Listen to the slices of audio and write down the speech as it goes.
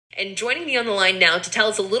And joining me on the line now to tell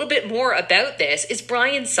us a little bit more about this is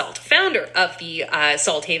Brian Salt, founder of the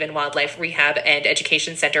Salthaven Wildlife Rehab and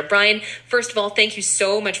Education Center. Brian, first of all, thank you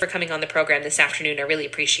so much for coming on the program this afternoon. I really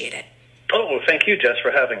appreciate it. Oh, well, thank you, Jess,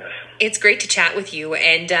 for having us. It's great to chat with you.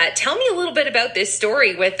 And tell me a little bit about this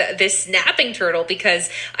story with this snapping turtle,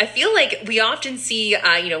 because I feel like we often see,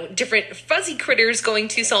 different fuzzy critters going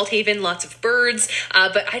to Salthaven, lots of birds,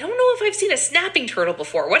 but I don't know if I've seen a snapping turtle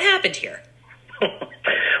before. What happened here?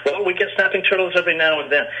 Well, we get snapping turtles every now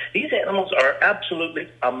and then. These animals are absolutely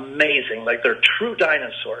amazing. Like, they're true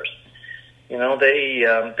dinosaurs. You know, they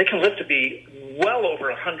can live to be well over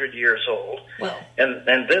 100 years old. Wow.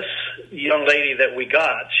 And this young lady that we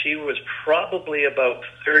got, she was probably about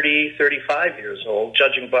 30, 35 years old,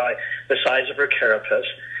 judging by the size of her carapace.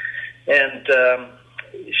 And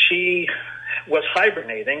she was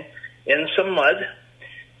hibernating in some mud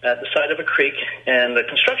at the side of a creek, and the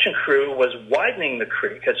construction crew was widening the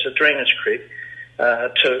creek. It's a drainage creek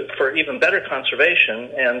for even better conservation.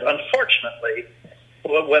 And unfortunately,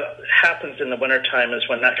 what happens in the wintertime is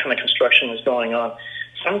when that kind of construction is going on,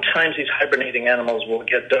 sometimes these hibernating animals will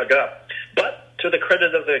get dug up. But to the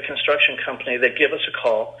credit of the construction company, they give us a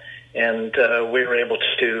call, and we were able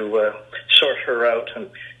to sort her out and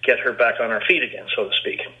get her back on her feet again, so to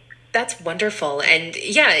speak. That's wonderful. And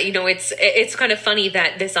yeah, it's kind of funny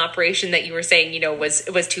that this operation that you were saying,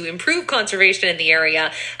 was to improve conservation in the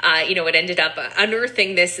area. It ended up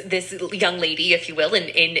unearthing this young lady, if you will,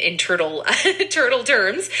 in turtle turtle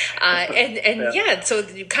terms. So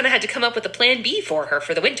you kind of had to come up with a plan B for her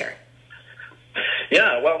for the winter.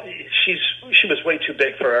 Yeah, well, she was way too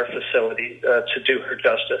big for our facility to do her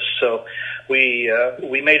justice. So we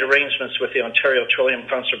made arrangements with the Ontario Trillium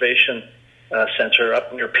Conservation Center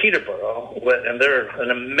up near Peterborough, and they're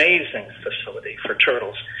an amazing facility for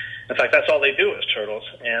turtles. In fact, that's all they do is turtles.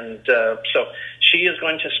 And so she is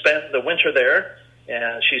going to spend the winter there,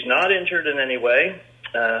 and she's not injured in any way,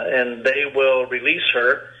 and they will release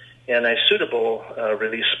her in a suitable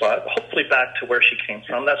release spot, hopefully back to where she came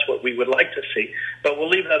from. That's what we would like to see, but we'll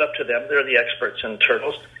leave that up to them. They're the experts in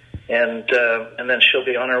turtles, and then she'll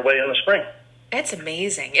be on her way in the spring. It's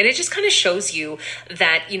amazing. And it just kind of shows you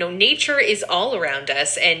that, nature is all around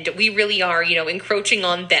us, and we really are, encroaching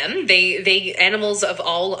on them. They animals of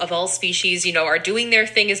all species, are doing their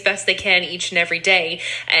thing as best they can each and every day.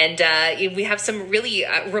 And we have some really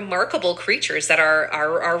remarkable creatures that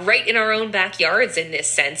are right in our own backyards in this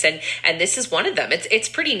sense. And this is one of them. It's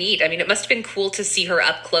pretty neat. I mean, it must have been cool to see her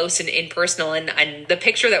up close and in personal. And the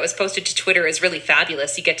picture that was posted to Twitter is really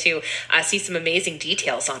fabulous. You get to see some amazing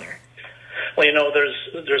details on her. Well,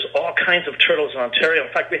 there's all kinds of turtles in Ontario.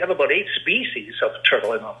 In fact, we have about 8 species of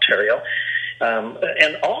turtle in Ontario.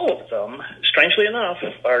 And all of them, strangely enough,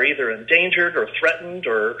 are either endangered or threatened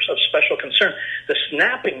or of special concern. The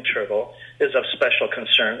snapping turtle is of special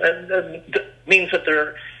concern. And that means that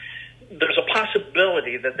there's a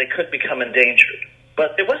possibility that they could become endangered.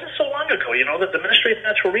 But it wasn't so long ago, that the Ministry of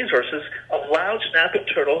Natural Resources allowed snapping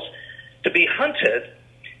turtles to be hunted,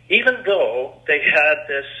 even though they had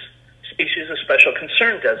this species of special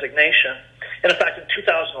concern designation. And in fact, in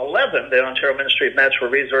 2011, the Ontario Ministry of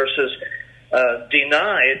Natural Resources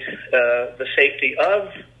denied the safety of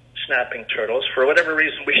snapping turtles for whatever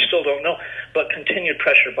reason we still don't know, but continued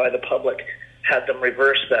pressure by the public had them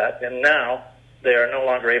reverse that, and now they are no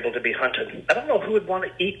longer able to be hunted. I don't know who would want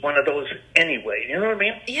to eat one of those anyway. You know what I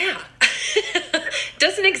mean? Yeah.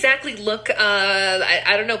 Doesn't exactly look,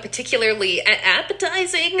 I don't know, particularly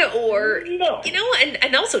appetizing or, no.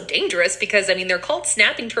 And also dangerous because, they're called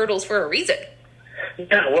snapping turtles for a reason.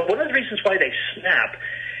 Yeah, well, one of the reasons why they snap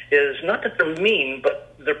is not that they're mean,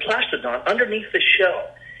 but their plastodon underneath the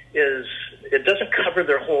shell it doesn't cover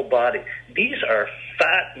their whole body. These are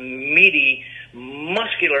fat, meaty,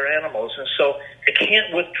 muscular animals, and so they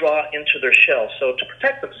can't withdraw into their shell. So to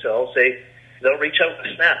protect themselves, they'll reach out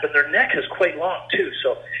and snap, and their neck is quite long too.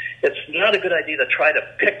 So it's not a good idea to try to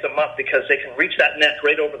pick them up because they can reach that neck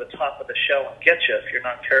right over the top of the shell and get you if you're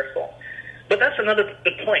not careful. But that's another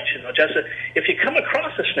good point, Jess. If you come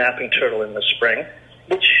across a snapping turtle in the spring,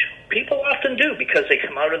 which people often do because they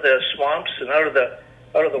come out of the swamps and out of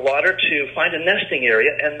the water to find a nesting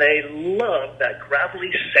area, and they love that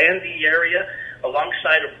gravelly, sandy area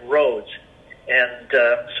alongside of roads. And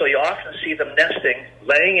so you often see them nesting,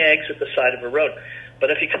 laying eggs at the side of a road.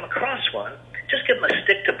 But if you come across one, just give them a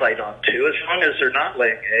stick to bite onto, as long as they're not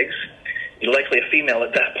laying eggs. You're likely a female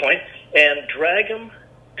at that point, and drag them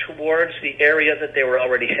towards the area that they were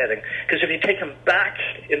already heading. Because if you take them back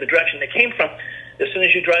in the direction they came from, as soon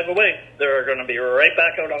as you drive away, they're going to be right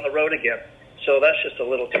back out on the road again. So that's just a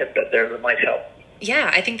little tidbit there that might help.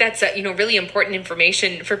 Yeah, I think that's really important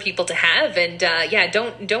information for people to have, and yeah,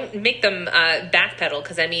 don't make them backpedal,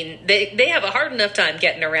 because I mean they have a hard enough time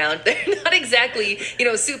getting around. They're not exactly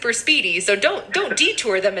super speedy, so don't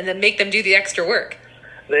detour them and then make them do the extra work.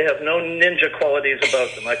 They have no ninja qualities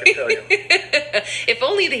about them, I can tell you. If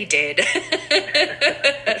only they did.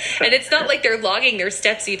 And it's not like they're logging their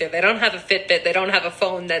steps either. They don't have a Fitbit. They don't have a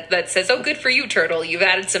phone that says, oh, good for you, turtle. You've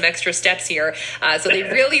added some extra steps here. So they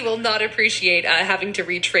really will not appreciate having to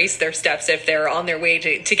retrace their steps if they're on their way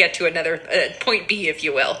to get to another point B, if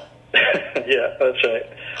you will. Yeah, that's right.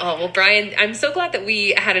 Oh, well, Brian, I'm so glad that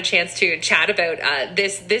we had a chance to chat about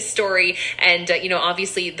this story and,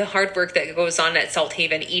 obviously the hard work that goes on at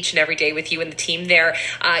Salthaven each and every day with you and the team there.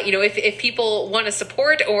 If people want to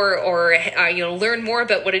support or learn more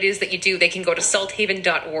about what it is that you do, they can go to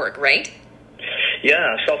salthaven.org, right?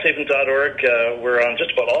 Yeah, salthaven.org. We're on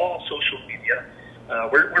just about all social media.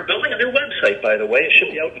 We're building a new website, by the way. It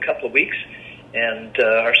should be out in a couple of weeks. And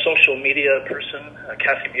our social media person,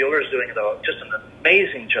 Kathy Mueller, is doing just an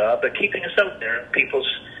amazing job at keeping us out there in people's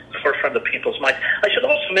forefront of people's minds. I should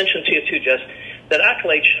also mention to you, too, Jess, that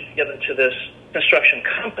Accolade should get into this construction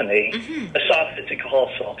company, a soft fit to call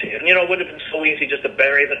Salthaven. It would have been so easy just to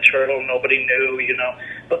bury the turtle. Nobody knew,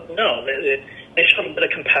 But no, they showed a bit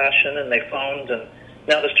of compassion, and they phoned, and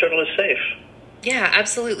now this turtle is safe. Yeah,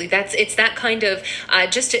 absolutely. It's that kind of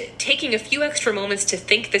just taking a few extra moments to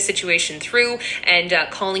think the situation through and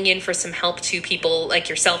calling in for some help to people like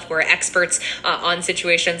yourself who are experts on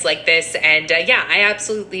situations like this. And yeah, I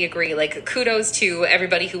absolutely agree. Like, kudos to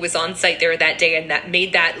everybody who was on site there that day and that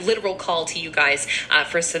made that literal call to you guys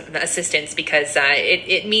for some assistance, because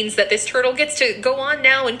it means that this turtle gets to go on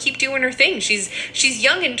now and keep doing her thing. She's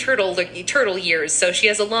young in turtle years, so she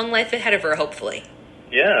has a long life ahead of her, hopefully.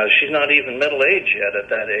 Yeah, she's not even middle-aged yet at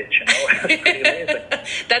that age, It's pretty amazing.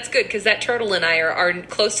 That's good, because that turtle and I are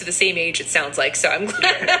close to the same age, it sounds like. So I'm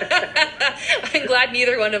glad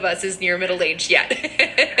neither one of us is near middle-aged yet.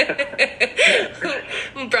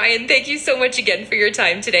 Brian, thank you so much again for your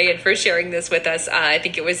time today and for sharing this with us. I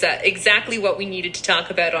think it was exactly what we needed to talk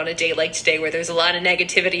about on a day like today, where there's a lot of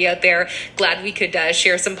negativity out there. Glad we could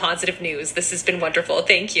share some positive news. This has been wonderful.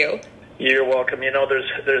 Thank you. You're welcome.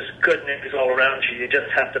 There's good news all around you. You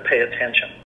just have to pay attention.